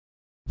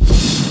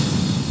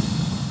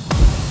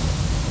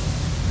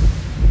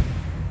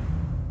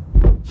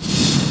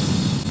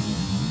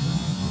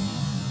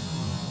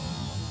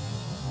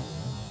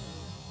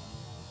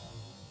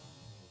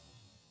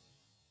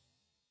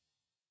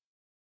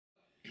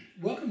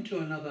Welcome to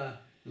another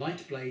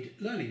Lightblade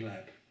Learning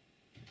Lab.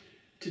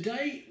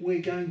 Today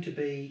we're going to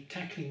be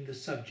tackling the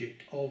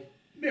subject of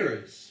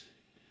mirrors.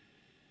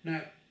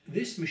 Now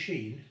this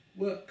machine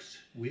works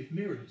with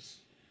mirrors,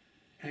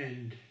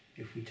 and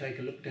if we take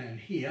a look down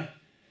here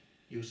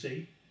you'll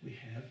see we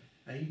have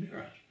a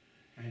mirror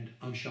and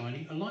I'm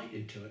shining a light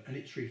into it and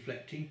it's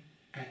reflecting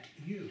at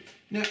you.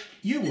 Now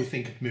you will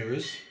think of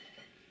mirrors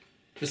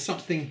as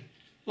something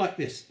like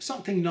this,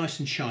 something nice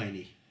and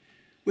shiny,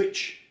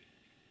 which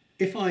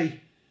if I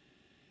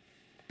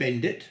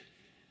bend it,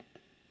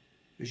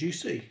 as you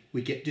see,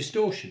 we get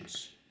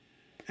distortions.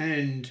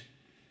 And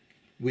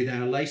with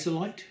our laser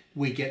light,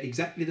 we get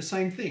exactly the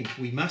same thing.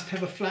 We must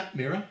have a flat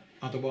mirror,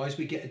 otherwise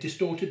we get a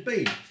distorted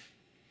beam.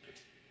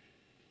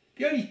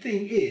 The only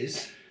thing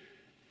is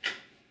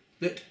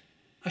that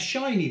a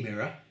shiny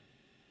mirror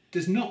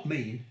does not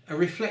mean a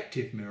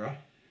reflective mirror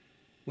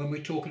when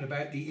we're talking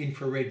about the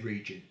infrared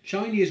region.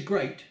 Shiny is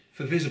great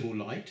for visible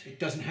light.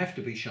 It doesn't have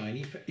to be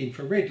shiny for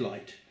infrared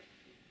light.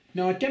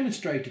 Now I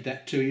demonstrated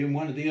that to you in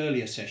one of the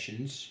earlier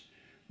sessions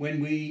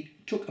when we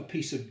took a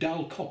piece of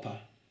dull copper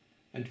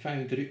and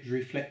found that it was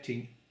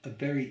reflecting a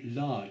very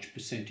large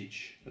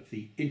percentage of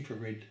the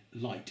infrared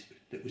light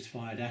that was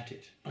fired at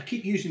it. I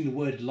keep using the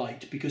word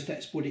light because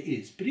that's what it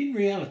is, but in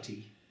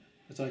reality,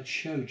 as I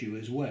showed you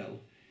as well,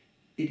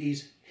 it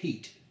is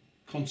heat,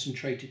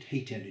 concentrated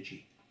heat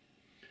energy.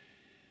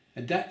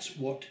 And that's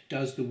what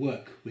does the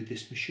work with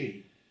this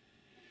machine.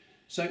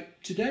 So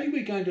today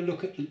we're going to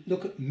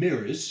look at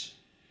mirrors,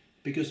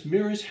 because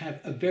mirrors have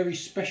a very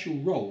special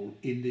role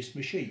in this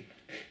machine.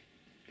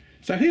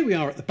 So here we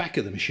are at the back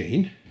of the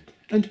machine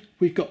and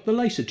we've got the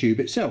laser tube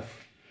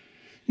itself.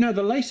 Now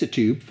the laser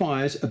tube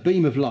fires a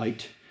beam of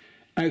light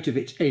out of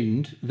its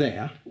end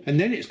there, and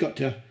then it's got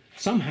to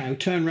somehow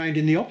turn around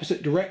in the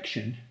opposite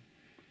direction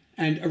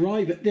and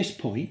arrive at this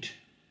point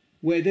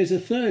where there's a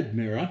third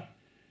mirror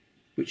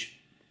which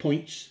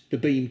points the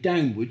beam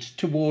downwards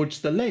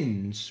towards the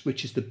lens,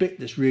 which is the bit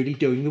that's really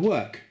doing the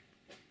work.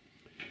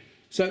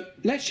 So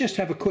let's just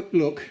have a quick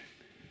look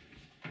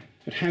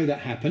at how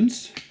that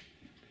happens.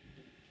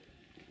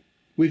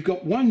 We've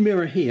got one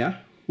mirror here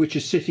which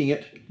is sitting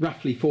at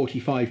roughly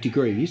 45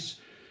 degrees.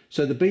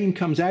 So the beam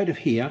comes out of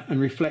here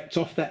and reflects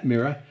off that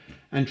mirror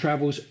and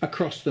travels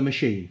across the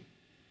machine.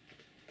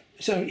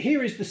 So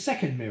here is the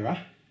second mirror.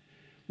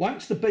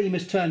 Once the beam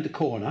has turned the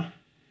corner,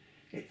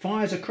 it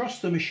fires across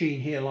the machine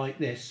here like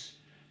this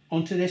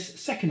onto this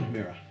second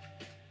mirror.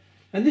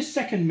 And this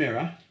second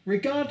mirror,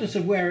 regardless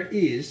of where it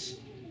is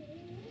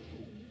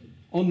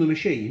on the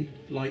machine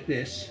like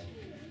this,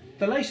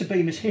 the laser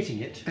beam is hitting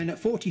it, and at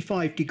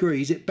 45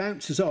 degrees it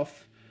bounces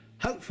off,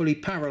 hopefully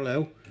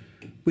parallel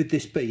with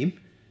this beam,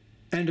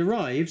 and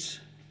arrives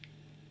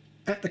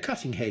at the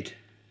cutting head.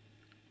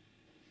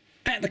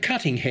 At the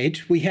cutting head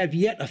we have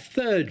yet a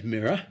third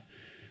mirror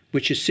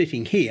which is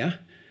sitting here,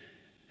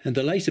 and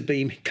the laser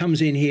beam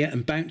comes in here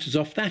and bounces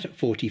off that at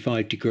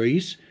 45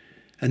 degrees,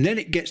 and then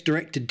it gets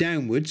directed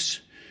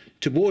downwards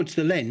towards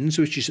the lens,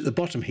 which is at the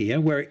bottom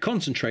here, where it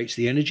concentrates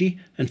the energy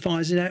and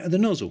fires it out of the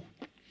nozzle.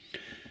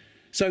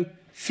 So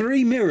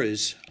 3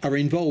 mirrors are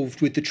involved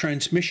with the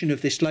transmission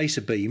of this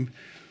laser beam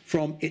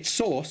from its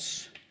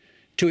source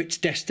to its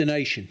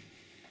destination.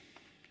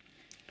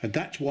 And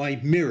that's why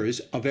mirrors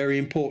are very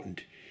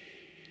important.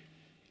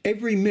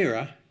 Every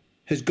mirror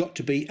has got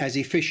to be as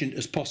efficient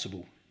as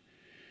possible.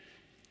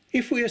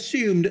 If we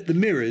assume that the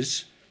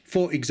mirrors,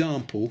 for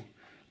example,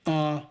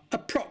 are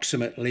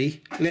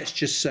approximately, let's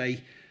just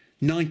say,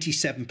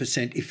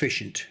 97%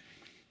 efficient.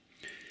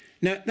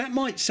 Now that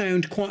might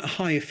sound quite a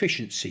high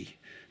efficiency,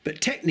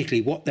 but technically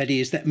what that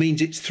is, that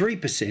means it's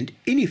 3%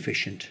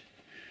 inefficient.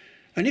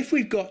 And if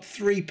we've got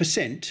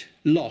 3%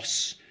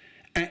 loss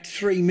at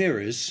 3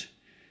 mirrors,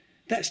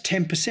 that's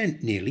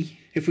 10% nearly.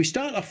 If we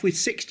start off with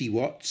 60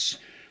 watts,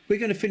 we're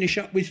going to finish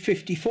up with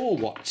 54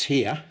 watts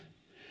here,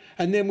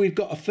 and then we've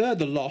got a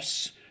further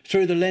loss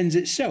through the lens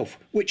itself,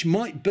 which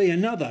might be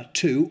another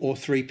 2 or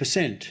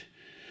 3%.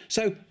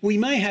 So we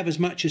may have as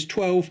much as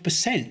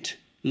 12%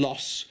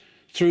 loss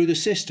through the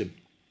system.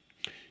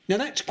 Now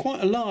that's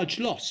quite a large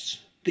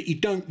loss that you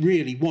don't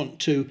really want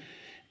to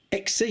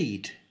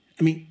exceed.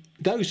 I mean,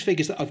 those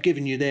figures that I've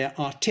given you there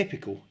are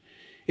typical.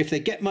 If they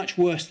get much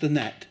worse than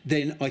that,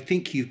 then I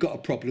think you've got a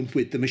problem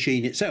with the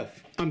machine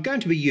itself. I'm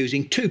going to be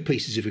using 2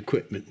 pieces of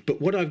equipment, but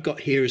what I've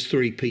got here is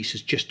 3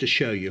 pieces just to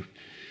show you.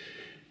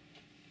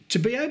 To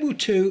be able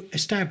to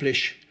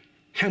establish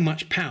how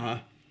much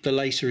power the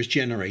laser is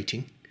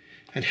generating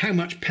and how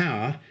much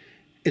power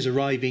is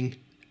arriving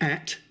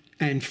at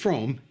and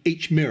from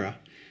each mirror,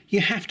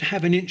 you have to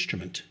have an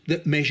instrument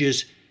that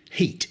measures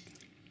heat.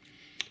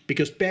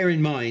 Because bear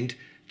in mind,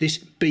 this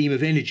beam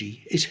of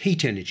energy is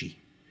heat energy.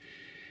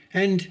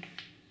 And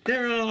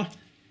there are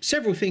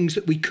several things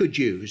that we could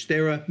use.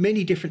 There are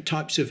many different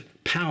types of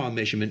power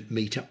measurement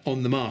meter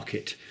on the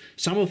market.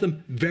 Some of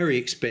them very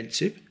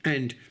expensive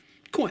and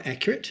quite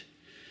accurate.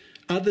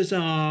 Others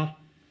are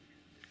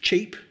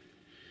cheap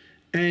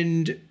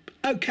and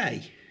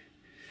okay.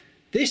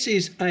 This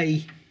is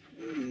a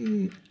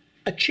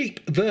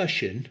cheap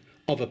version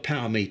of a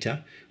power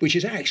meter, which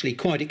is actually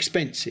quite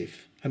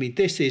expensive. I mean,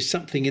 this is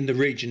something in the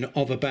region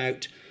of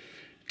about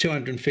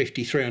 $250,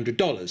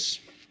 $300.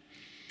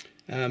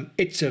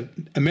 It's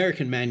an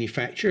American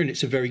manufacturer and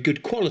it's a very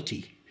good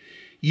quality.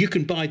 You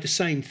can buy the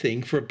same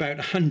thing for about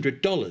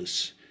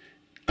 $100.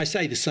 I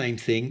say the same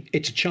thing,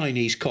 it's a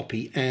Chinese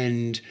copy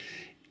and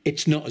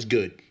it's not as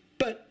good,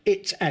 but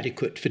it's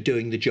adequate for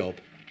doing the job.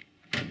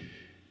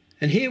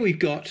 And here we've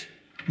got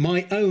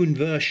my own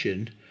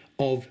version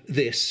of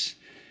this,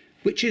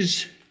 which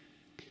has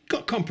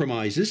got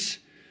compromises,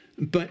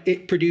 but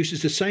it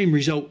produces the same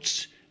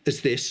results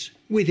as this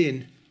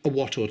within a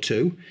watt or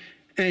two,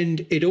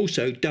 and it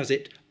also does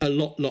it a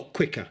lot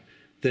quicker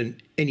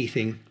than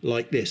anything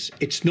like this.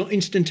 It's not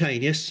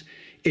instantaneous,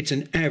 it's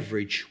an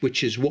average,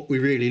 which is what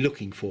we're really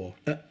looking for.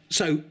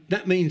 So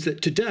that means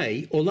that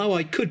today, although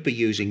I could be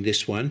using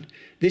this one,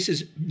 this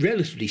is,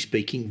 relatively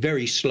speaking,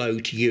 very slow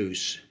to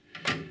use,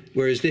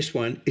 whereas this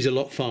one is a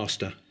lot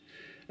faster.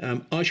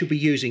 I shall be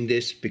using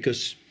this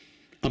because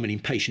I'm an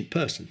impatient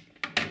person.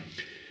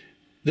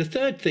 The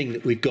third thing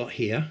that we've got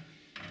here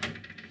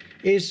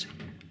is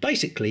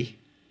basically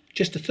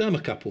just a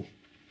thermocouple.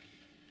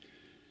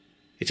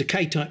 It's a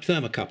K-type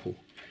thermocouple,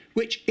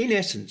 which in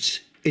essence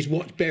is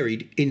what's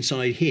buried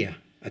inside here,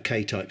 a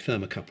K-type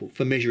thermocouple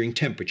for measuring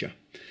temperature.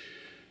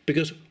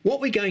 Because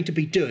what we're going to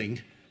be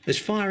doing is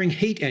firing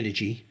heat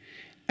energy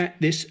at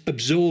this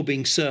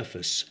absorbing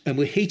surface, and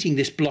we're heating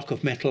this block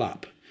of metal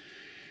up.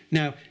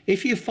 Now,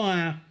 if you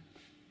fire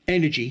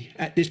energy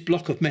at this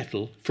block of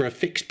metal for a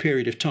fixed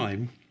period of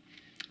time,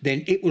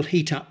 then it will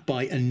heat up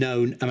by a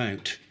known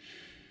amount.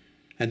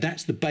 And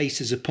that's the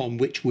basis upon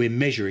which we're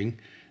measuring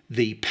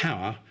the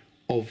power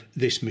of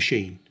this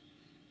machine,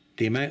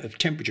 the amount of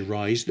temperature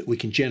rise that we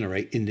can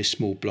generate in this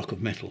small block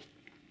of metal.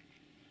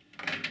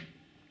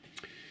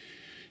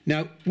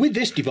 Now, with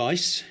this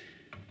device,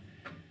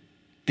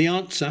 the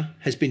answer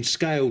has been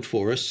scaled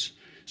for us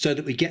so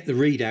that we get the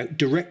readout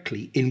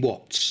directly in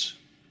watts.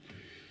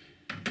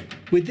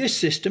 With this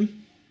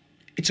system,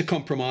 it's a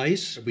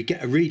compromise. We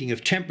get a reading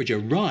of temperature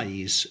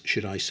rise,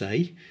 should I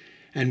say,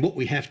 and what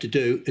we have to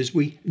do is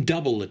we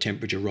double the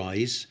temperature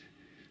rise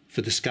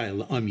for the scale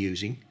that I'm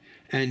using,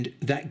 and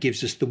that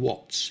gives us the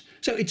watts.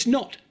 So it's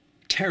not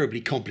terribly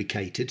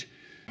complicated.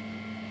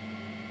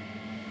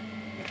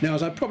 Now,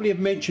 as I probably have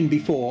mentioned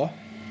before,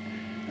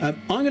 I'm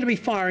going to be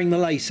firing the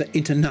laser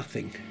into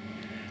nothing,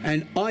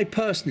 and I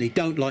personally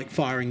don't like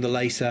firing the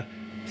laser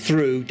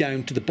through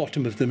down to the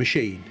bottom of the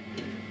machine.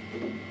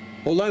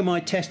 Although my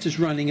test is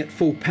running at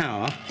full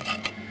power,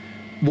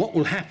 what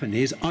will happen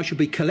is I shall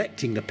be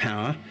collecting the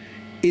power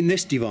in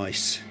this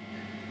device.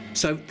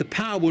 So the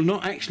power will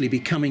not actually be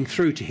coming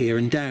through to here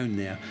and down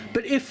there.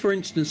 But if, for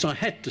instance, I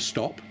had to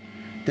stop,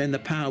 then the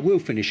power will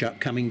finish up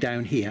coming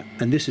down here.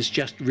 And this is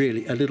just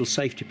really a little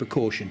safety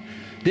precaution.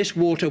 This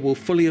water will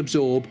fully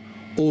absorb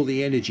all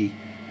the energy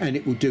and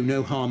it will do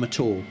no harm at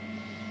all.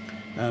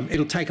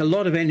 It'll take a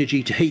lot of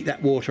energy to heat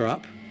that water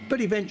up,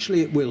 but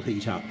eventually it will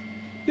heat up.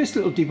 This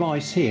little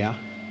device here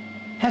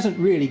hasn't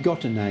really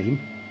got a name.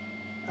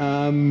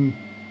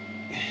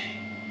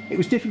 It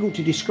was difficult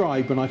to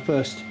describe when I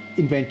first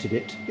invented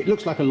it. It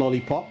looks like a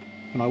lollipop,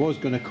 and I was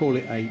going to call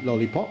it a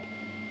lollipop,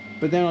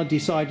 but then I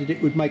decided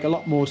it would make a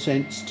lot more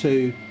sense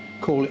to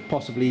call it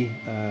possibly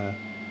an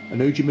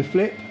Ujima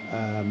flip,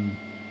 a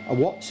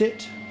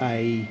Whatsit,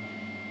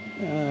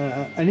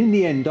 and in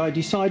the end I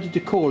decided to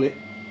call it,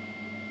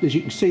 as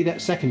you can see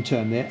that second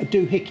term there, a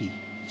doohickey.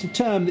 It's a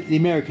term that the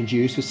Americans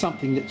use for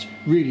something that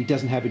really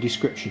doesn't have a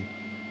description.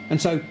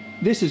 And so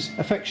this has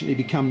affectionately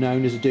become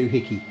known as a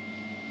doohickey.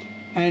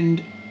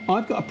 And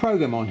I've got a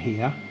program on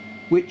here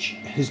which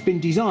has been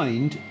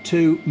designed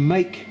to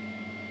make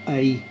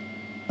a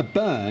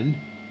burn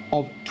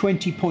of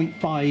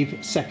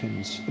 20.5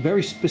 seconds, a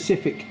very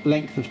specific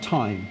length of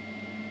time.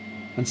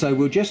 And so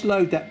we'll just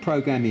load that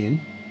program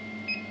in.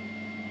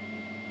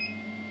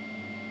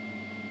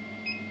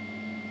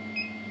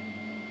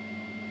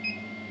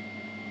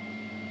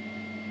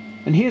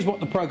 And here's what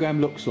the program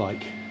looks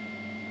like.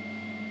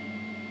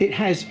 It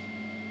has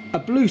a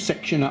blue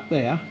section up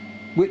there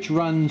which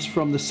runs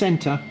from the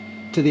center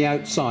to the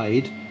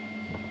outside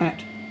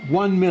at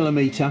 1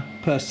 millimeter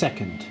per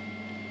second,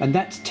 and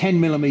that's 10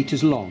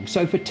 millimeters long.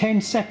 So for 10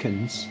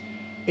 seconds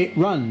it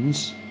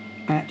runs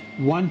at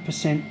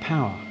 1%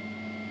 power.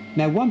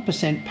 Now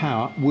 1%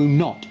 power will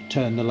not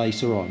turn the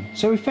laser on,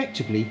 so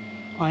effectively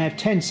I have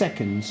 10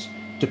 seconds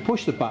to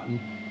push the button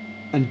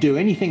and do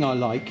anything I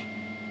like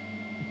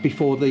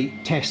before the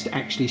test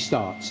actually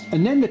starts.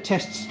 And then the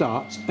test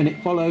starts and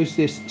it follows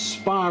this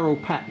spiral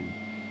pattern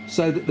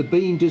so that the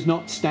beam does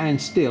not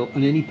stand still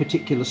on any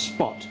particular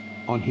spot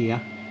on here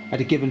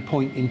at a given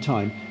point in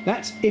time.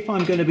 That's if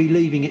I'm going to be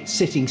leaving it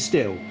sitting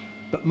still,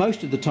 but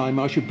most of the time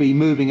I should be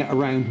moving it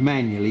around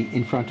manually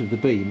in front of the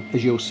beam,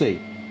 as you'll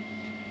see.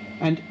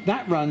 And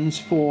that runs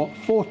for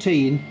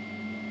 14,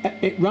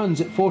 it runs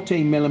at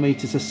 14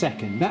 millimeters a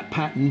second. That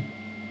pattern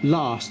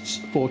lasts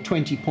for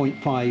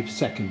 20.5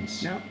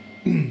 seconds. Now,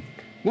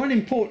 one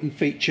important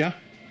feature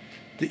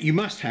that you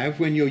must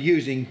have when you're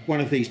using one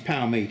of these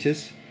power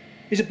meters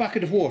is a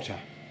bucket of water.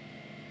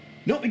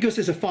 Not because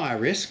there's a fire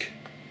risk,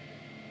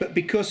 but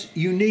because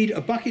you need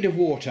a bucket of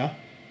water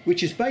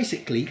which is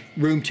basically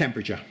room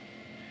temperature.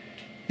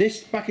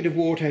 This bucket of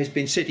water has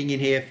been sitting in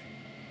here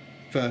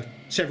for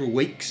several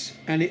weeks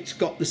and it's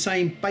got the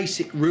same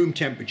basic room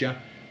temperature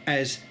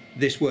as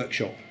this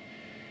workshop.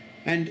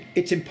 And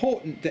it's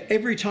important that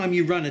every time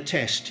you run a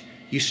test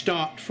you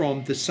start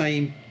from the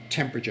same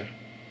temperature,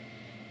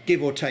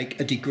 give or take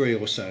a degree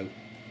or so.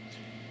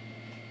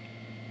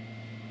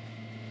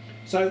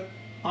 So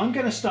I'm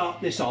going to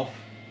start this off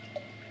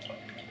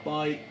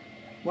by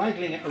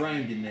waggling it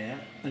around in there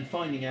and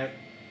finding out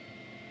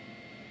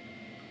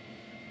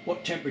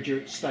what temperature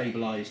it's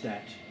stabilised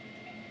at.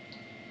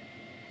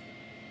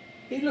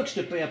 It looks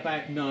to be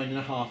about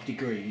 9.5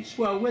 degrees.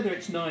 Well, whether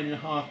it's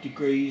 9.5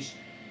 degrees,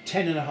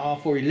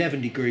 10.5 or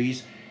 11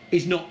 degrees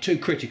is not too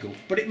critical,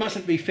 but it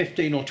mustn't be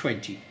 15 or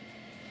 20.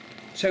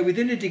 So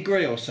within a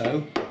degree or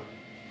so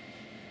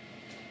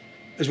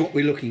is what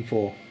we're looking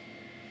for.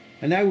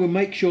 And now we'll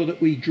make sure that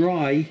we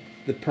dry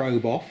the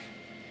probe off.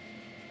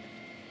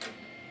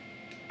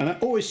 And I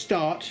always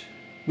start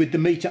with the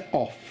meter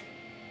off.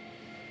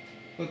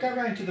 We'll go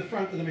round to the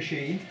front of the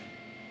machine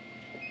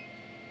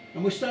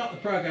and we'll start the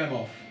program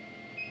off.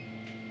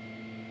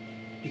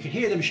 You can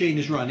hear the machine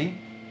is running.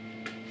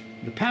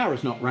 The power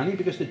is not running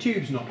because the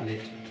tube's not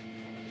lit.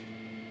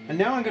 And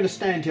now I'm going to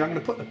stand here, I'm going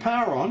to put the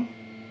power on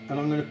and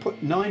I'm going to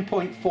put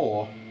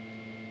 9.4.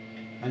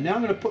 And now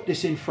I'm going to put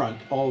this in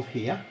front of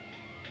here.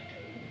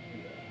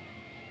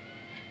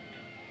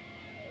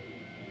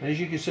 And as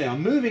you can see,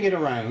 I'm moving it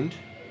around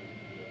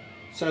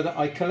so that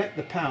I collect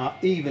the power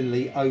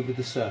evenly over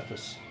the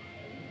surface.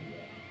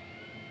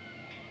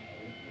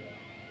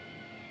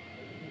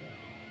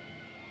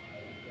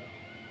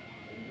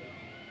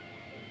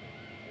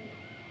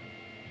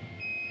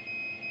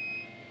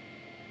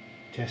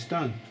 Test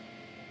done.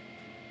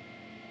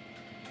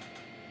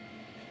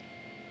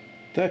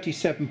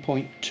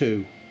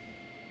 37.2.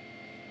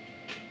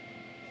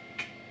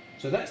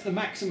 So that's the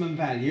maximum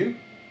value.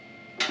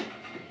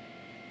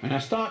 And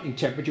our starting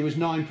temperature was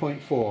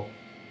 9.4.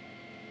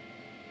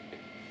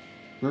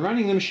 We're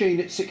running the machine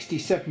at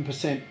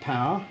 67%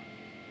 power,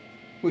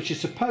 which is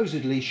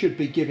supposedly should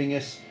be giving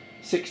us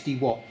 60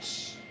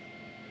 watts.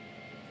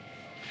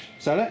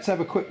 So let's have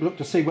a quick look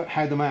to see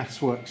how the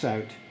maths works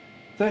out.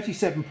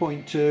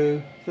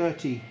 37.2,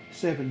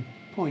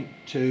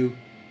 37.2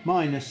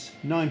 minus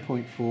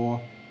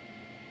 9.4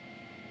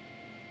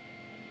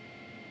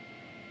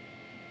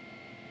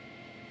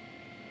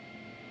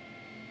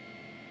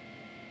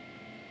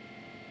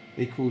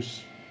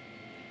 equals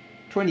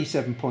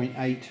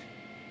 27.8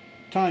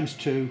 times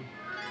 2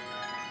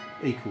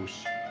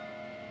 equals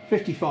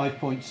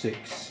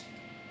 55.6.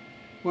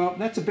 Well,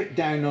 that's a bit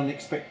down on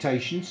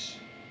expectations.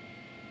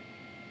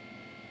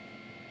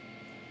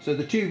 So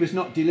the tube is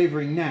not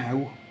delivering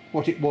now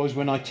what it was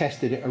when I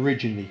tested it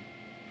originally.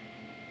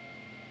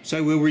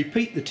 So we'll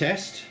repeat the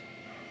test.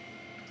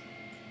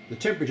 The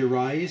temperature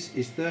rise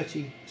is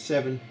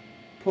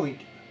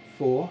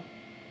 37.4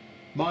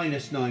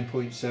 minus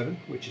 9.7,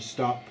 which is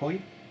start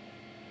point,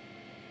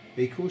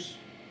 equals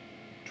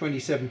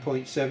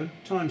 27.7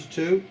 times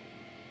 2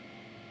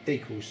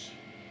 equals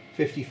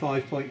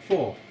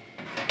 55.4.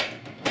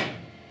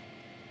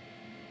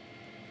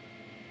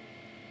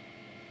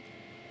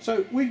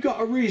 So we've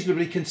got a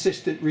reasonably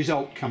consistent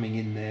result coming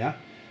in there.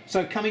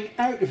 So coming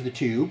out of the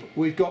tube,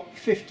 we've got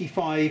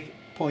 55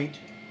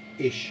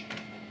 point-ish.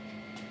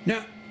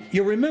 Now,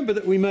 you'll remember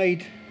that we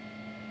made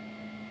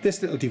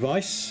this little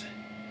device.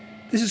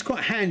 This is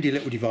quite a handy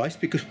little device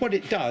because what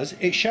it does,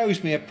 it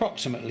shows me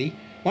approximately,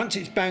 once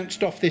it's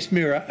bounced off this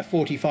mirror at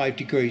 45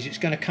 degrees, it's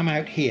going to come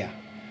out here.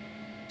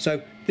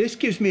 So this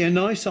gives me a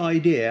nice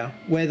idea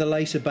where the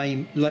laser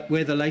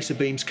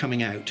beam's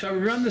coming out. So we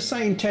run the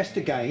same test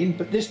again,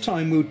 but this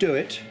time we'll do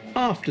it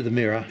after the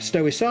mirror.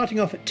 So we're starting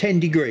off at 10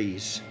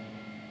 degrees.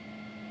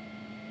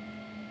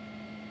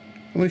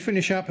 And we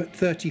finish up at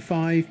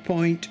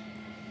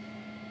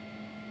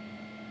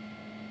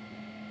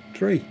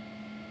 35.3.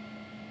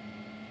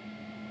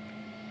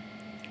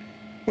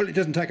 Well, it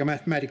doesn't take a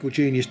mathematical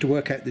genius to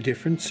work out the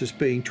difference as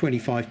being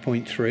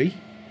 25.3.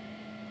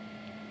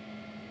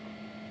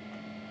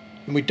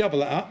 And we double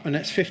that up and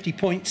that's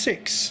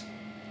 50.6.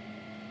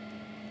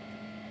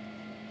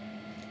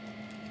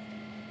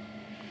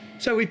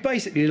 So we've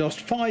basically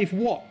lost 5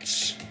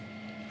 watts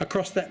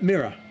across that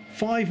mirror.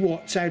 5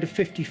 watts out of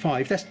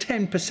 55, that's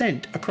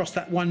 10% across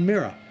that one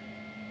mirror.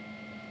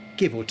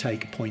 Give or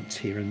take points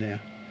here and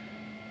there.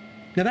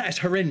 Now that is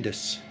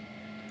horrendous.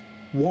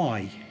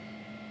 Why?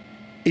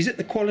 Is it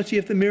the quality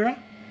of the mirror?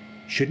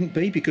 Shouldn't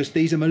be, because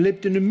these are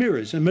molybdenum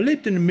mirrors, and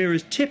molybdenum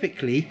mirrors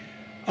typically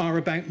are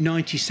about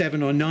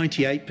 97 or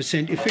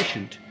 98%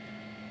 efficient.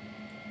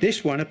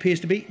 This one appears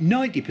to be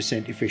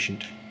 90%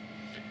 efficient.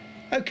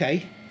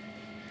 Okay,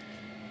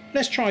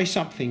 let's try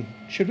something,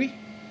 should we?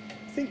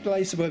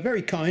 Thinklaser were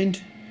very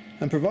kind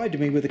and provided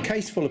me with a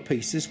case full of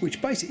pieces,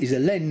 which basically is a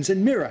lens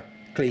and mirror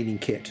cleaning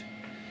kit.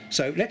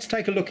 So let's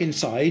take a look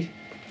inside.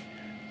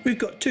 We've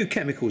got 2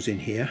 chemicals in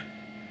here.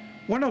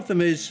 One of them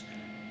is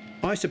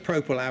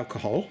isopropyl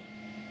alcohol,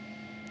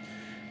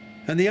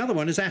 and the other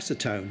one is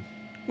acetone.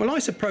 Well,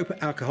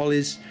 isopropyl alcohol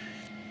is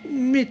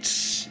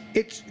it's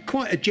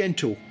quite a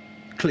gentle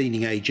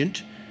cleaning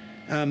agent,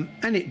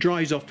 and it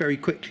dries off very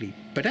quickly.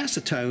 But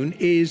acetone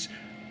is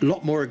a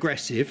lot more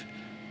aggressive,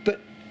 but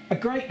a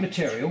great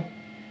material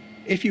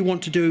if you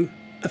want to do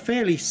a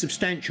fairly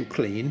substantial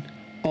clean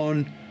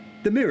on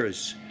the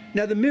mirrors.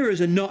 Now, the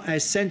mirrors are not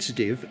as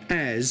sensitive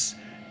as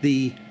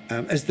the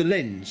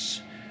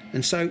lens,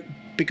 and so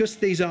because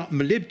these are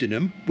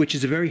molybdenum, which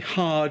is a very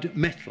hard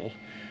metal,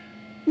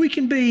 we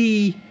can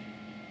be,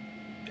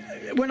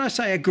 when I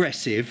say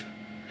aggressive,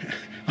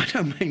 I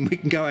don't mean we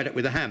can go at it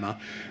with a hammer,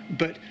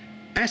 but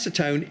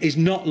acetone is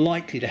not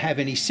likely to have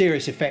any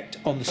serious effect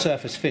on the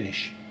surface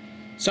finish.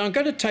 So I'm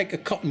going to take a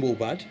cotton wool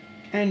bud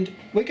and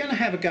we're going to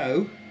have a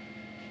go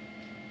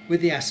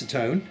with the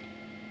acetone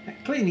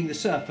at cleaning the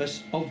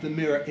surface of the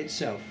mirror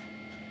itself.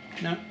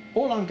 Now,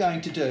 all I'm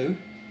going to do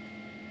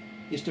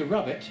is to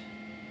rub it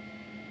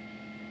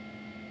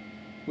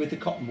with the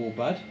cotton wool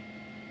bud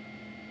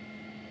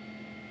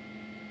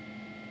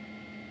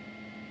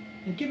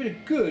and give it a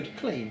good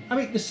clean. I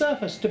mean, the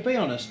surface, to be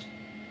honest,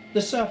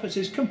 the surface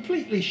is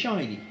completely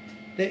shiny.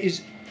 There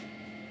is,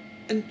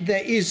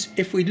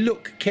 if we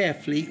look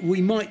carefully,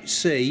 we might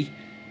see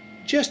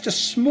just a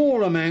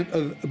small amount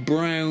of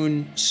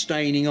brown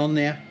staining on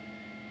there,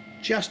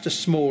 just a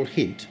small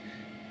hint,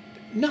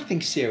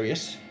 nothing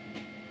serious.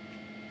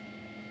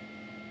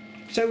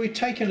 So we've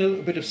taken a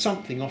little bit of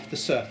something off the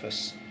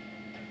surface.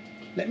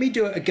 Let me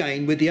do it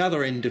again with the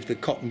other end of the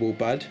cotton wool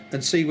bud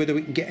and see whether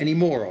we can get any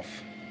more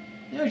off.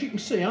 Now, as you can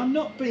see, I'm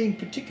not being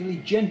particularly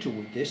gentle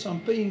with this. I'm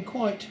being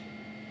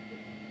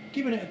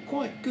giving it a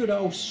quite good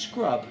old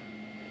scrub.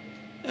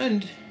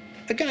 And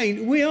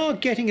again, we are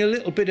getting a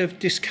little bit of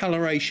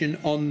discoloration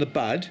on the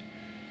bud,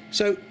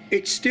 so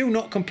it's still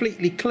not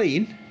completely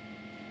clean.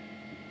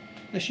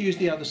 Let's use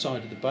the other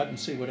side of the bud and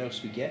see what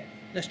else we get.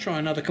 Let's try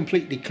another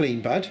completely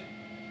clean bud.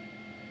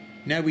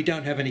 Now we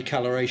don't have any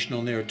coloration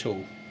on there at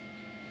all.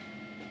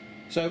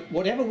 So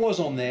whatever was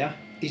on there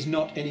is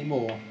not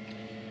anymore.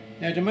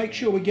 Now, to make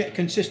sure we get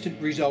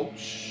consistent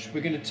results, we're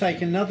going to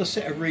take another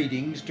set of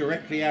readings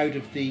directly out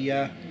of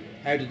the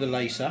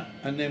laser,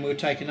 and then we'll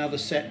take another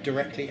set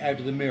directly out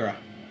of the mirror.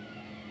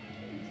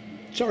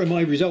 Sorry,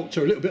 my results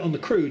are a little bit on the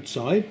crude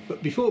side,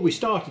 but before we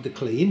started the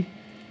clean,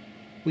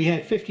 we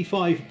had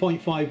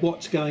 55.5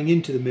 watts going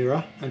into the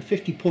mirror and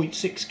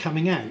 50.6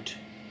 coming out,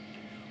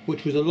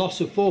 which was a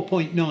loss of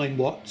 4.9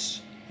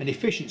 watts, an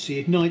efficiency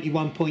of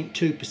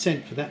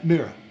 91.2% for that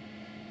mirror.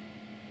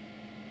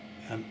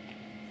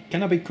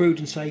 Can I be crude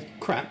and say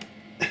crap?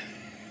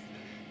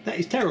 That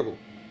is terrible.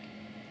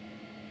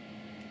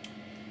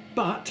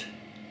 But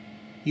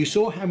you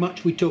saw how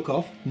much we took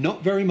off,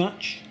 not very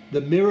much. The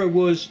mirror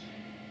was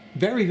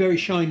very, very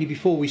shiny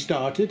before we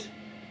started,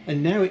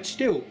 and now it's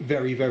still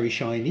very, very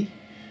shiny.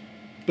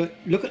 But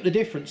look at the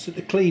difference that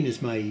the clean has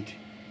made.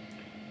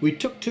 We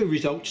took two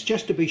results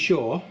just to be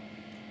sure.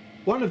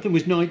 One of them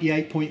was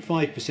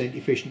 98.5%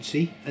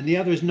 efficiency and the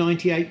other is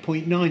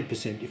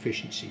 98.9%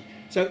 efficiency.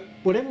 So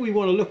whatever we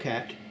want to look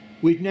at,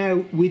 we're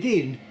now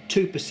within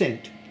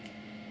 2%,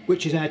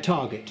 which is our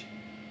target.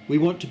 We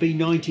want to be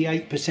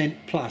 98%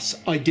 plus,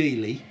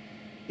 ideally.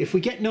 If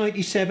we get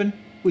 97,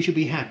 we should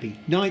be happy.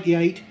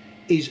 98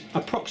 is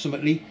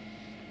approximately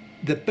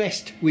the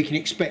best we can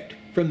expect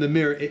from the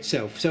mirror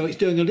itself. So it's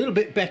doing a little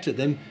bit better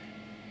than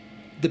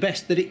the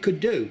best that it could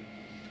do.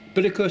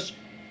 But of course,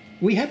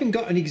 we haven't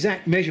got an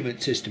exact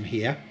measurement system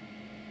here.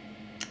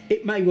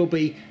 It may well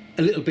be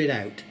a little bit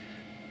out,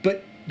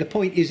 but the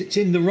point is it's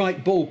in the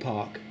right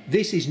ballpark.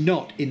 This is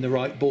not in the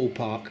right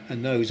ballpark,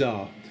 and those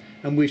are.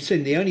 And we've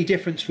seen the only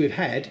difference we've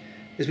had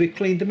is we've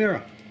cleaned the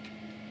mirror.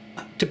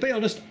 To be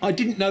honest, I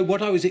didn't know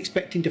what I was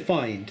expecting to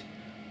find.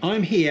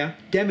 I'm here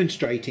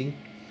demonstrating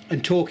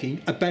and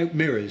talking about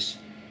mirrors.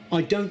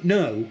 I don't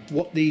know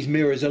what these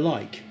mirrors are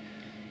like.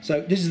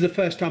 So this is the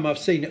first time I've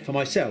seen it for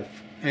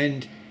myself,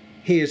 and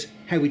here's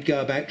how we'd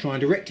go about trying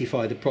to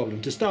rectify the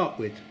problem to start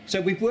with.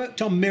 So we've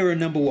worked on mirror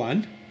number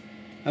 1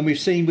 and we've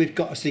seen we've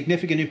got a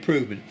significant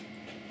improvement.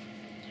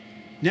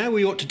 Now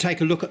we ought to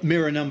take a look at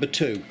mirror number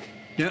 2.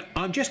 Now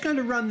I'm just going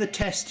to run the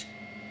test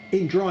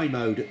in dry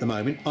mode at the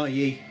moment,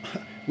 i.e.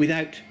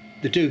 without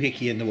the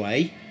doohickey in the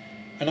way,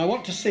 and I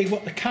want to see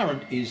what the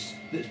current is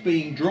that's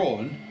being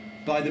drawn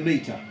by the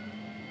meter.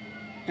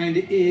 And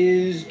it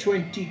is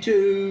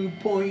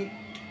 22.2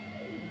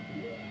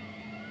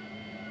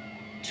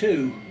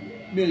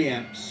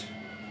 milliamps.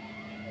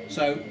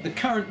 So the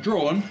current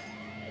drawn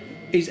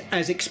is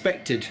as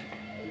expected,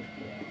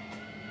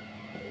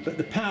 but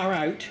the power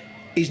out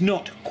is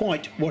not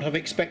quite what I've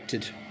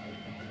expected.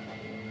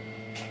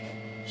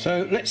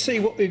 So let's see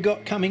what we've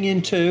got coming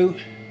into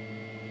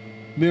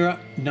mirror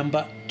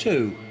number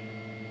 2.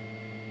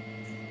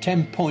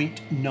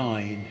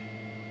 10.9.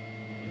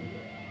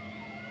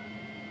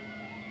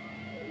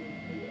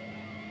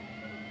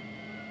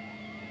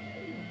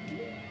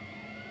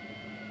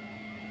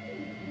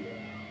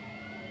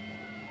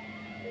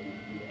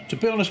 To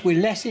be honest, we're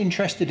less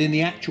interested in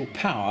the actual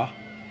power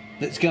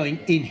that's going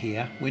in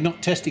here. We're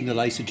not testing the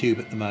laser tube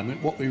at the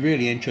moment. What we're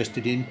really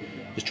interested in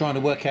is trying to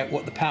work out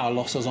what the power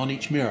loss is on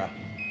each mirror.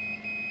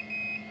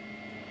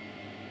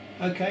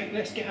 Okay,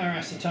 let's get our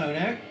acetone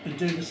out and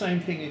do the same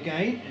thing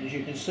again. And as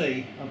you can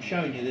see, I'm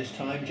showing you this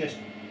time just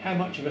how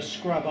much of a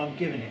scrub I'm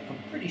giving it. I'm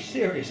pretty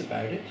serious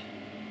about it.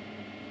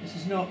 This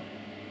is not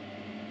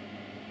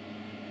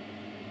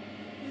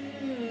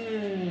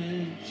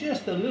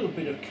just a little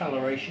bit of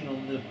coloration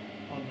on the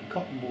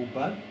cotton wool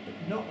bud, but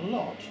not a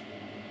lot.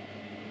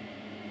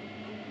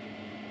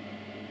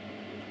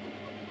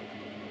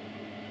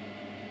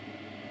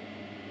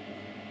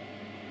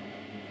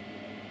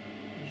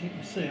 As you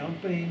can see, I'm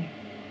being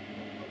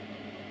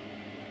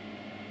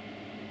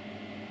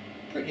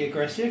pretty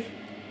aggressive.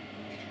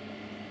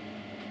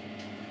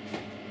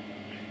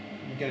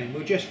 Again,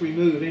 we'll just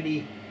remove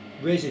any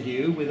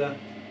residue with a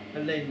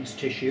lens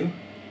tissue.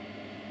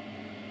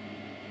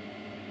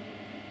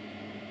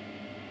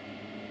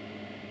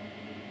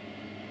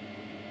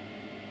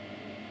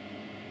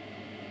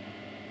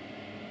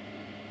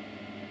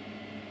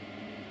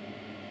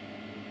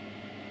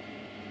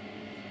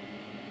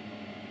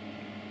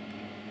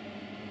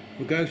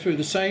 We'll go through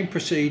the same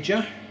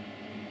procedure,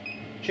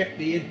 check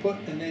the input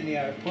and then the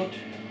output.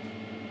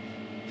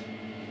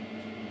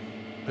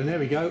 And there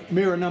we go,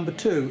 mirror number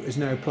 2 is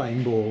now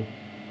playing ball.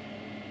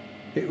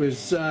 It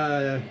was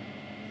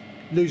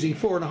losing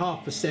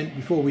 4.5%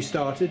 before we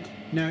started,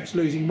 now it's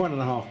losing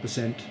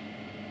 1.5%.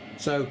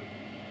 So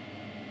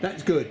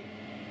that's good.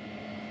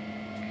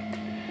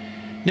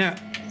 Now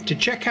to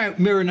check out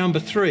mirror number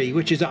 3,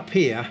 which is up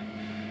here,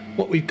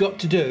 what we've got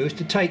to do is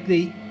to take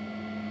the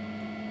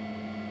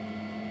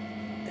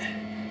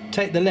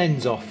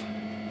lens off.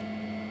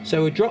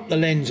 So we'll drop the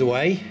lens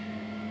away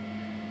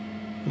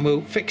and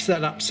we'll fix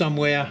that up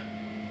somewhere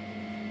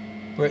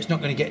where it's not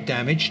going to get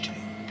damaged.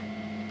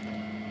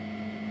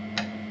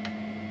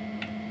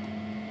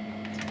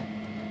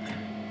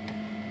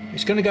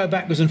 It's going to go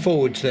backwards and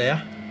forwards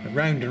there,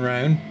 round and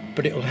round,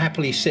 but it'll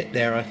happily sit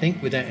there, I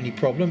think, without any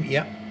problem.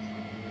 Yep.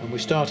 And we're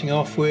starting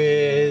off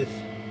with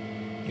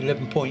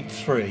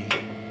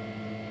 11.3.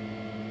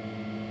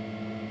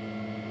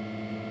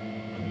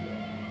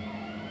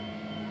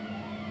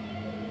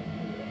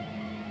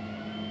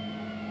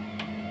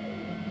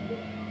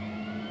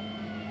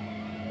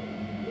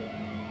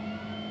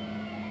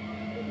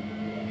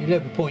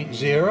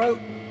 .0.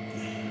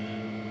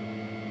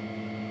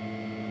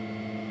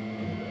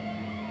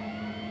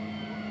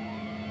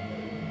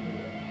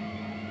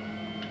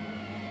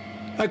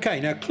 Okay,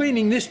 now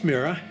cleaning this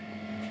mirror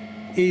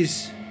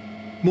is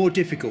more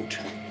difficult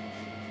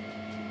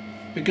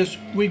because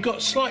we've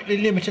got slightly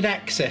limited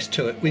access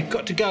to it. We've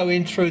got to go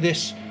in through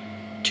this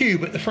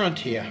tube at the front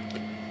here,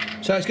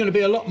 so it's going to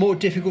be a lot more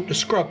difficult to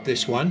scrub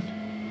this one.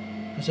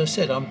 As I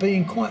said, I'm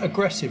being quite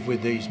aggressive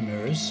with these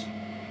mirrors.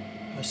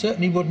 I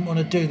certainly wouldn't want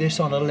to do this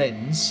on a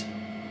lens,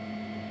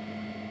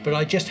 but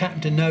I just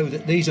happen to know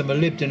that these are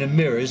molybdenum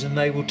mirrors and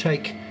they will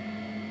take,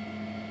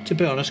 to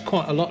be honest,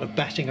 quite a lot of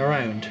batting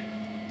around.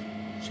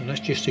 So let's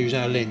just use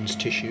our lens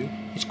tissue.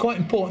 It's quite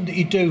important that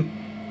you do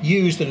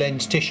use the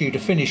lens tissue to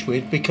finish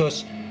with,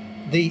 because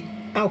the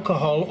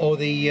alcohol or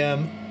the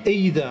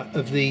either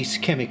of these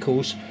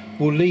chemicals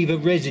will leave a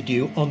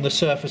residue on the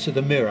surface of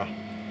the mirror,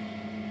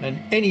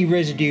 and any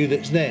residue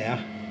that's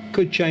there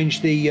could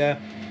change the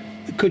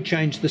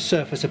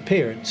surface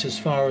appearance as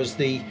far as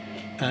the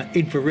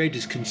infrared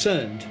is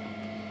concerned,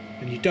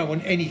 and you don't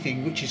want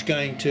anything which is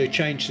going to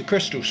change the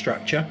crystal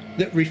structure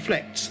that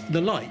reflects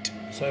the light.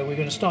 So we're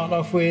going to start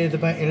off with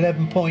about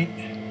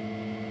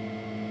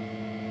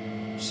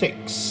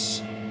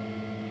 11.6.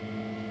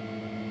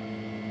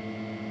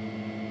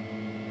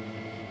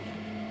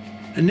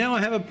 And now I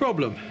have a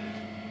problem,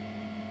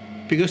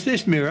 because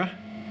this mirror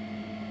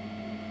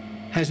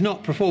has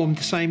not performed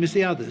the same as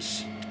the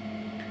others.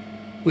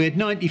 We had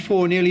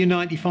 94, nearly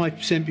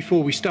 95%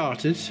 before we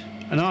started,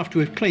 and after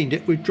we've cleaned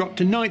it we've dropped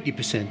to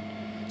 90%.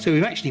 So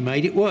we've actually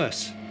made it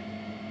worse.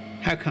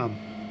 How come?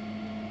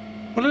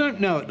 Well, I don't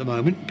know at the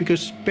moment,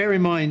 because bear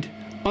in mind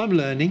I'm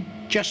learning,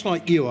 just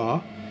like you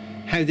are,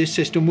 how this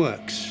system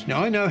works.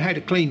 Now I know how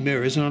to clean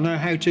mirrors and I know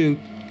how to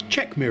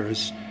check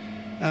mirrors.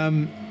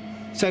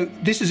 So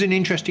this is an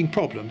interesting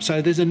problem.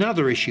 So there's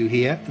another issue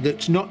here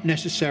that's not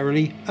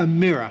necessarily a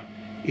mirror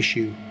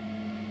issue.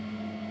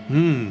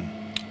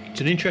 It's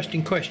an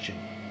interesting question.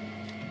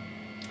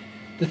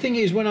 The thing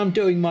is, when I'm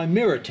doing my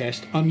mirror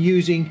test, I'm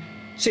using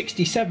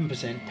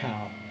 67%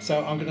 power.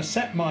 So I'm going to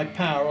set my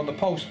power on the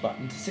pulse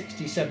button to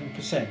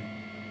 67%.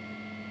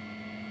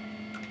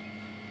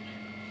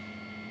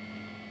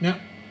 Now,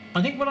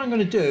 I think what I'm going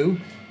to do,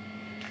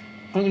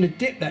 I'm going to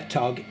dip that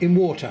target in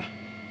water.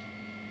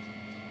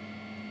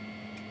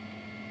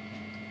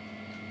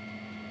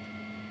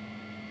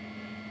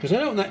 Because I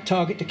don't want that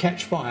target to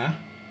catch fire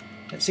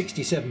at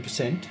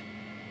 67%,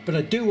 but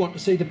I do want to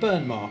see the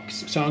burn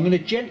marks. So I'm going to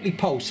gently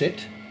pulse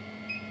it.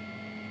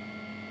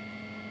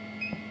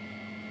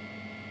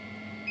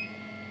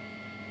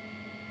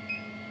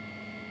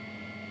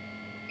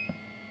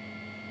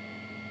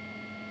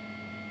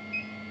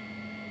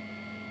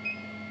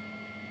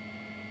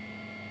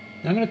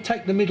 Now I'm going to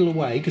take the middle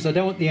away because I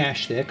don't want the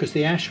ash there, because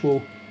the ash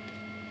will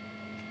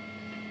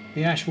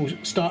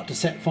start to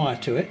set fire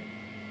to it.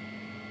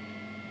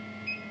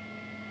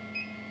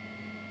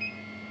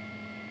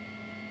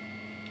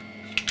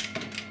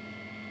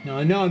 Now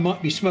I know I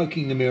might be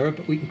smoking the mirror,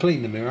 but we can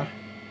clean the mirror.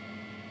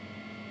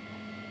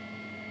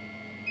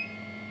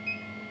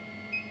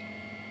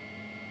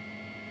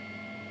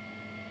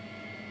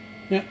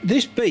 Now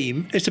this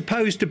beam is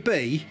supposed to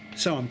be,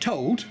 so I'm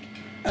told,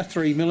 a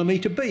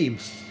 3mm beam.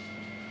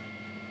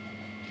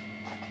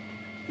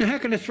 Now how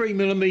can a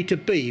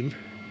 3mm beam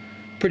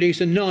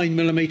produce a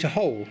 9mm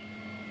hole?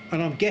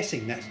 And I'm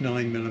guessing that's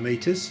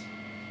 9mm.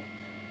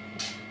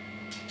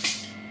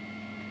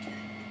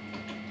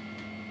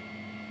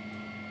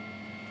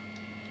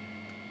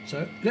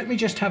 So let me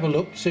just have a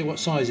look, see what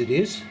size it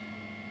is.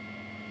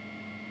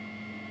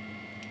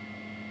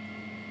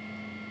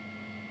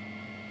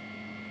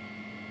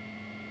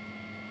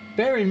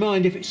 Bear in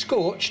mind, if it's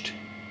scorched,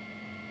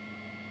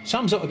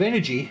 some sort of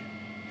energy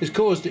has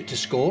caused it to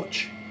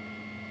scorch,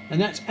 and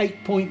that's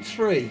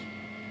 8.3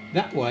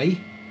 that way,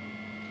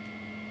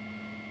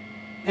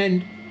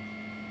 and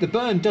the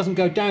burn doesn't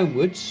go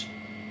downwards,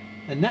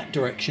 and that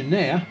direction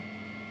there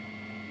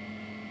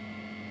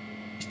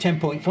is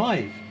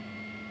 10.5.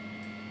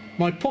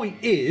 My point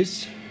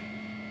is,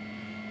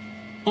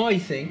 I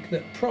think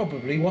that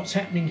probably what's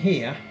happening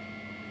here,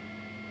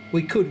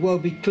 we could well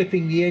be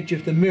clipping the edge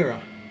of the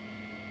mirror,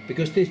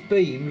 because this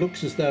beam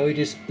looks as though it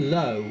is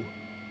low,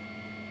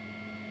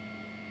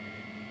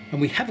 and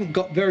we haven't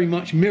got very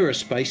much mirror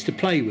space to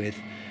play with.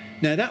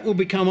 Now that will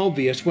become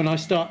obvious when I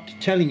start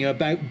telling you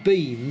about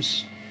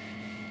beams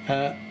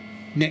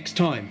next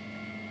time,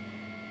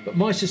 but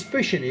my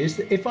suspicion is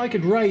that if I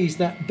could raise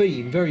that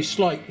beam very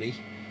slightly,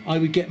 I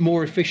would get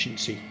more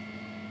efficiency.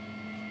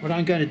 What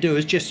I'm going to do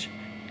is just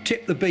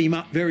tip the beam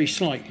up very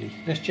slightly.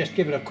 Let's just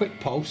give it a quick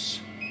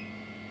pulse.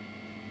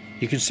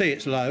 You can see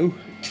it's low.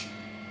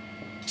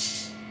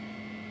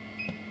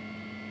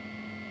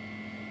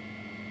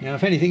 Now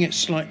if anything, it's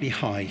slightly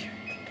high.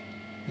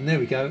 And there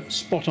we go,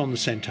 spot on the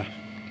centre.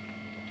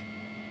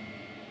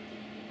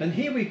 And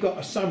here we've got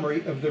a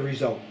summary of the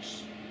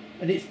results.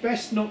 And it's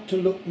best not to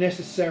look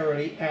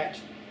necessarily at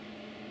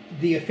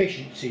the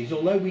efficiencies,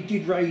 although we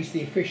did raise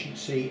the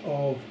efficiency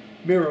of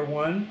mirror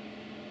 1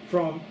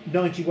 from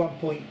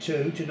 91.2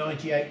 to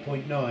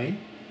 98.9,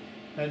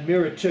 and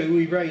mirror 2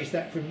 we raised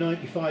that from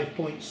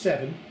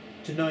 95.7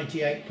 to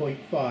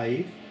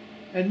 98.5,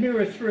 and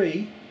mirror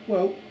 3,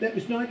 well, that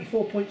was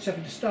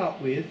 94.7 to start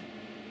with,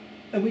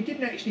 and we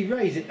didn't actually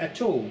raise it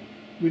at all.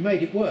 We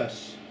made it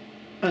worse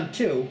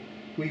until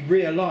we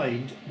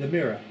realigned the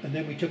mirror, and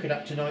then we took it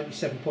up to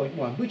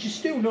 97.1, which is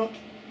still not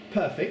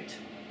perfect.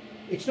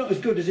 It's not as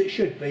good as it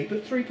should be,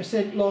 but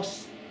 3%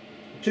 loss,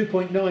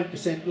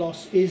 2.9%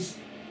 loss is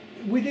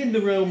within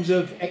the realms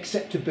of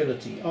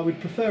acceptability. I would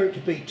prefer it to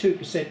be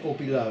 2% or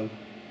below.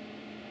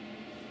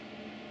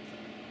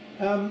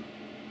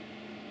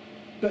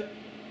 But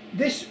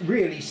this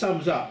really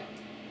sums up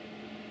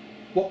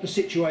what the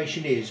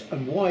situation is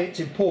and why it's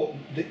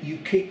important that you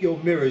keep your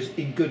mirrors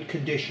in good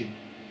condition.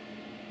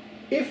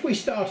 If we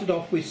started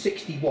off with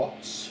 60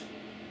 watts,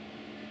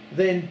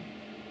 then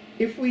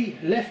if we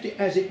left it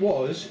as it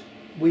was,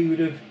 we would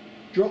have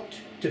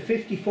dropped to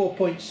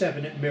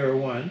 54.7 at mirror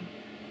 1,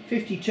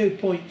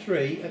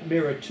 52.3 at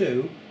mirror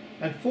 2,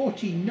 and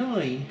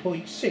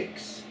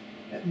 49.6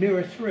 at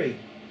mirror 3.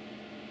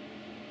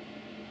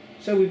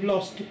 So we've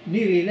lost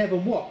nearly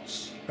 11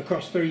 watts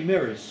across 3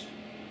 mirrors.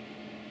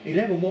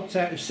 11 watts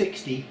out of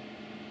 60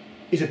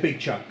 is a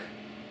big chunk.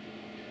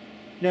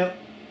 Now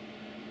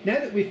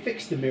that we've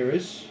fixed the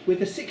mirrors,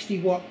 with a 60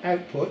 watt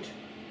output,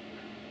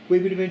 we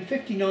would have been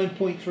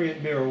 59.3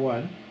 at mirror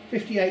 1,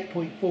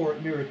 58.4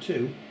 at mirror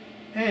 2,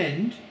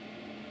 and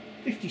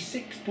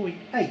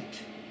 56.8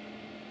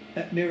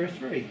 at mirror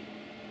 3.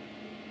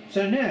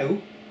 So now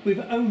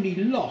we've only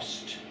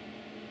lost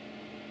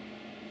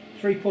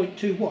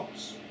 3.2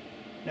 watts.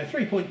 Now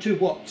 3.2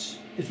 watts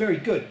is very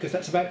good, because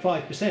that's about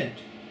 5%.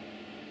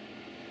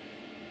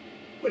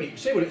 Well, you can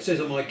see what it says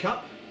on my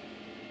cup.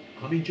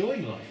 I'm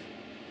enjoying life.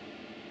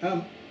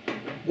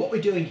 What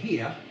we're doing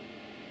here,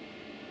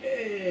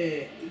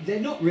 they're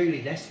not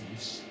really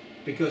lessons,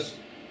 because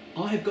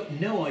I have got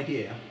no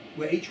idea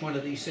where each one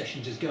of these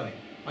sessions is going.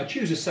 I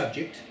choose a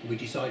subject. We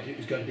decided it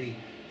was going to be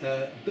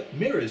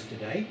mirrors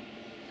today,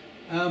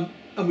 and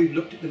we've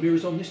looked at the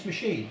mirrors on this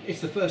machine.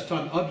 It's the first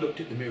time I've looked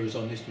at the mirrors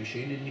on this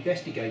machine and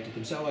investigated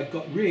them, so I've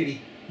got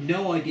really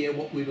no idea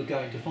what we were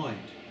going to find.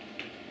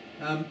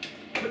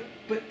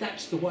 But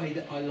that's the way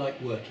that I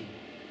like working,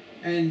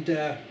 and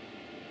I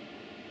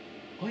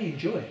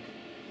enjoy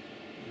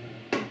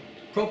it.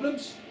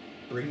 Problems?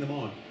 Bring them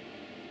on.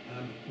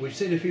 We've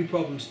seen a few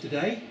problems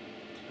today,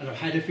 and I've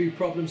had a few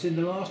problems in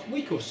the last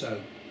week or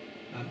so.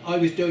 I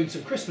was doing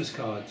some Christmas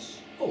cards.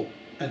 Oh,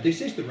 and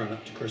this is the run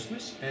up to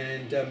Christmas,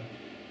 and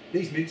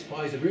these mince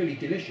pies are really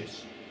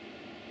delicious.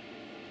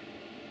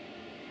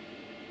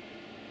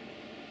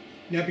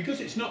 Now,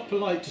 because it's not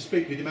polite to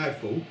speak with your mouth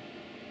full,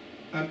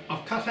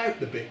 I've cut out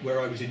the bit where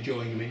I was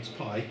enjoying the mince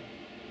pie,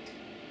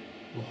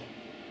 Oh,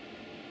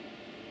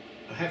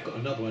 I have got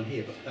another one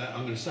here, but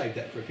I'm going to save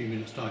that for a few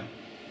minutes' time.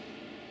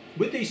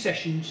 With these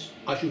sessions,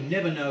 I shall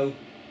never know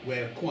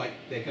where quite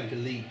they're going to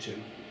lead to.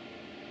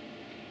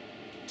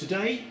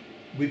 Today,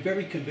 we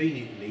very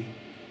conveniently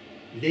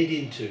led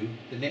into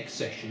the next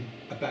session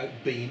about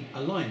beam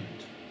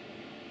alignment.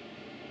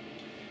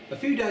 A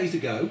few days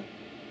ago,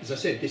 as I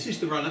said, this is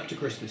the run up to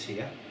Christmas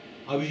here,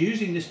 I was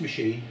using this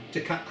machine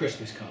to cut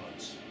Christmas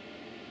cards.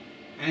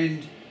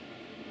 And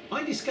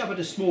I discovered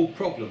a small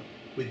problem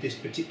with this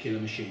particular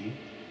machine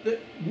that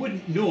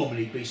wouldn't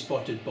normally be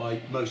spotted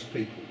by most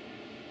people.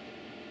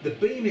 The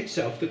beam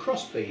itself, the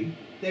cross beam,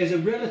 there's a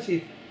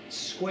relative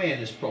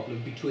squareness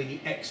problem between the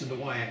X and the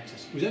Y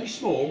axis. It was only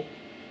small,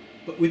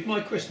 but with my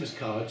Christmas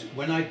cards,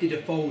 when I did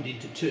a fold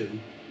into two,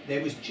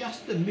 there was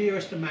just the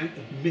merest amount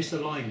of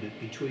misalignment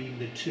between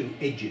the two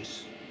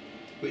edges,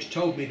 which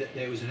told me that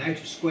there was an out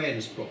of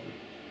squareness problem.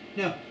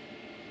 Now,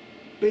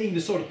 being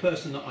the sort of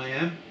person that I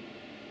am,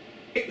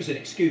 it was an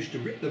excuse to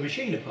rip the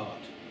machine apart.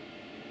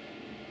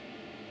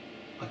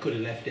 I could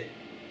have left it,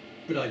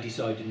 but I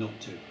decided not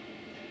to.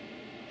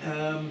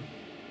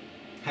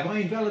 Have I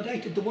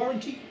invalidated the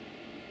warranty?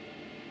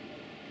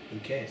 Who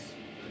cares?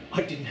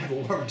 I didn't have a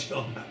warranty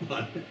on that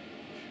one.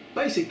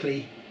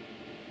 Basically,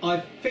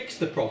 I've fixed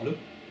the problem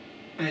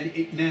and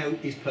it now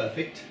is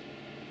perfect,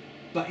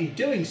 but in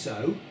doing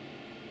so,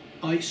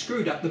 I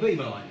screwed up the beam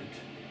alignment.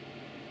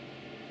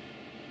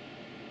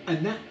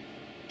 And that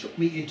took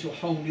me into a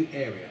whole new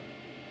area.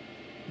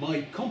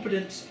 My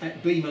competence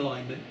at beam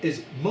alignment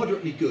is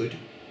moderately good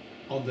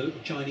on the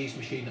little Chinese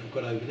machine that I've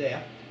got over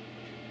there.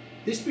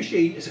 This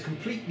machine is a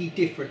completely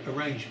different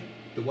arrangement,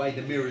 the way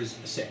the mirrors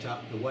are set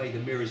up, the way the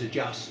mirrors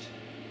adjust,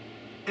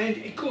 and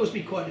it caused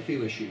me quite a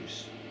few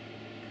issues.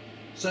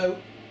 So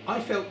I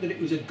felt that it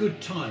was a good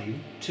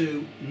time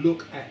to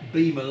look at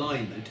beam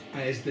alignment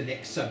as the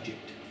next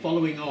subject,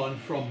 following on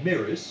from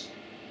mirrors.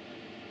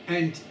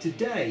 And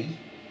today,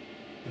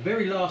 the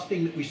very last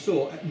thing that we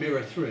saw at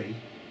mirror 3,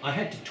 I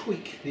had to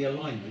tweak the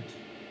alignment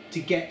to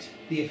get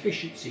the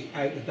efficiency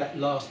out of that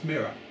last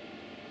mirror.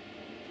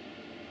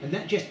 And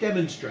that just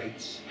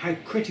demonstrates how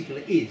critical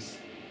it is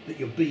that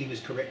your beam is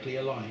correctly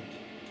aligned.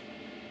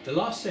 The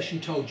last session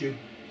told you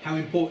how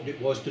important it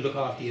was to look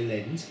after your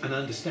lens and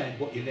understand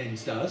what your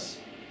lens does.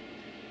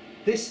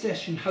 This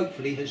session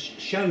hopefully has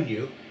shown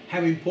you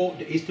how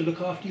important it is to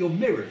look after your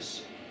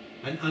mirrors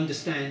and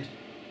understand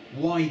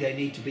why they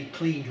need to be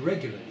cleaned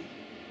regularly.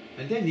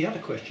 And then the other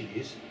question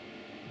is,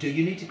 do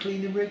you need to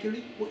clean them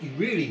regularly? What you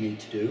really need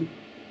to do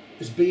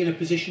is be in a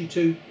position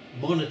to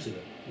monitor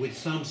them with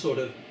some sort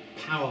of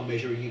power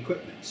measuring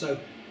equipment. So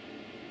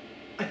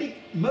I think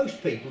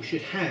most people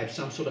should have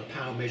some sort of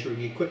power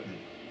measuring equipment.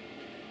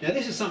 Now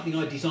this is something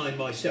I designed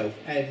myself,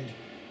 and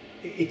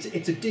it's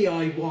a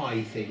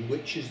DIY thing,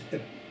 which is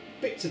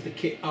bits of the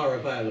kit are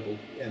available.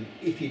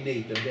 If you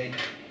need them, then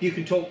you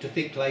can talk to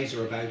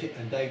Thinklaser about it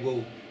and they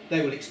will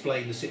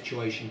explain the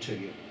situation to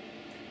you.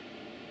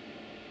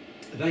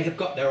 They have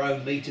got their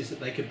own meters that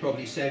they could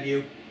probably sell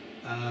you.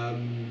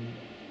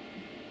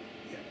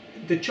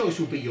 The choice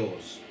will be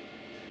yours,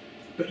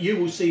 but you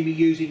will see me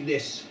using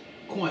this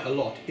quite a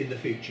lot in the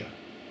future,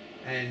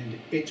 and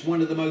it's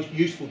one of the most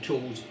useful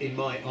tools in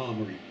my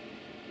armoury.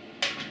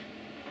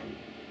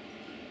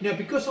 Now,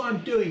 because I'm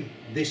doing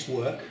this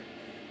work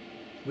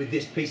with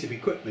this piece of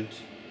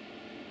equipment,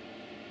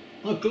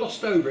 I've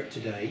glossed over it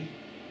today,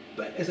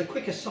 but as a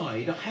quick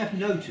aside, I have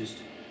noticed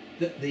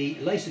that the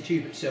laser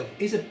tube itself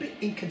is a bit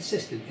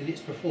inconsistent in its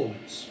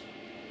performance.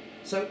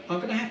 So I'm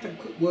going to have to have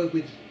a quick word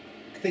with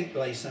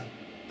Thinklaser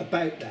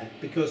about that,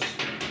 because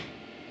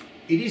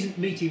it isn't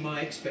meeting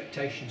my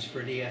expectations for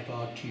an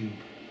EFR tube.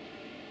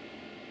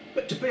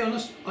 But to be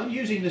honest, I'm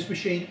using this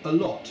machine a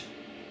lot.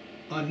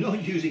 I'm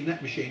not using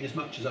that machine as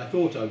much as I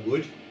thought I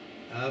would.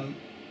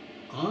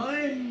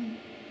 I'm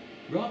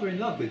rather in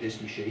love with this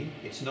machine.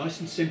 It's nice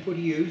and simple to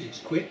use, it's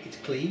quick, it's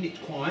clean, it's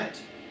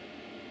quiet.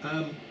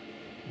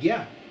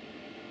 Yeah,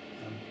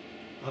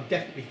 I'm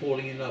definitely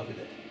falling in love with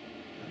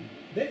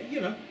it.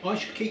 You know, I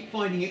should keep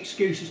finding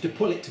excuses to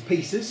pull it to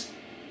pieces,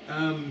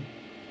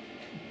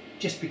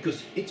 just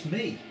because it's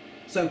me.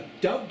 So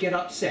don't get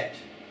upset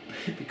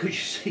because you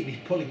see me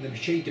pulling the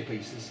machine to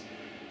pieces.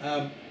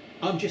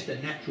 I'm just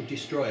a natural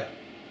destroyer.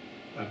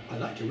 I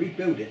like to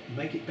rebuild it and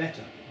make it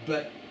better,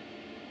 but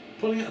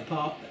pulling it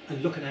apart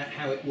and looking at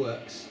how it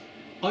works,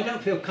 I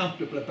don't feel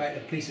comfortable about a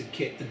piece of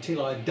kit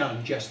until I've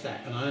done just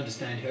that and I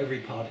understand how every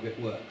part of it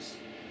works.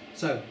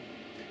 So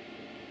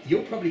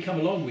you'll probably come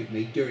along with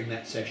me during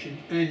that session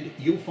and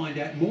you'll find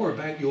out more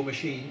about your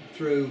machine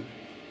through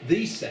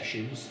these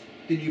sessions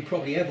than you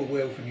probably ever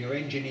will from your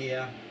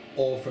engineer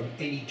or from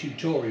any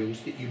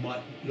tutorials that you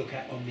might look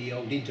at on the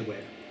old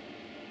interweb.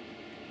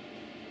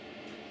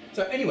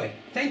 So anyway,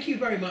 thank you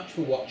very much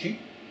for watching.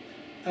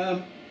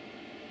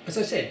 As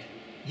I said,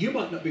 you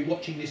might not be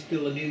watching this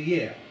till the new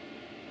year,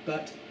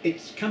 but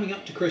it's coming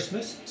up to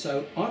Christmas,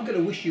 so I'm going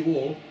to wish you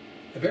all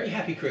a very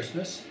happy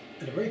Christmas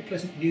and a very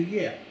pleasant new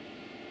year.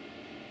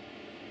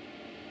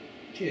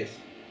 Cheers.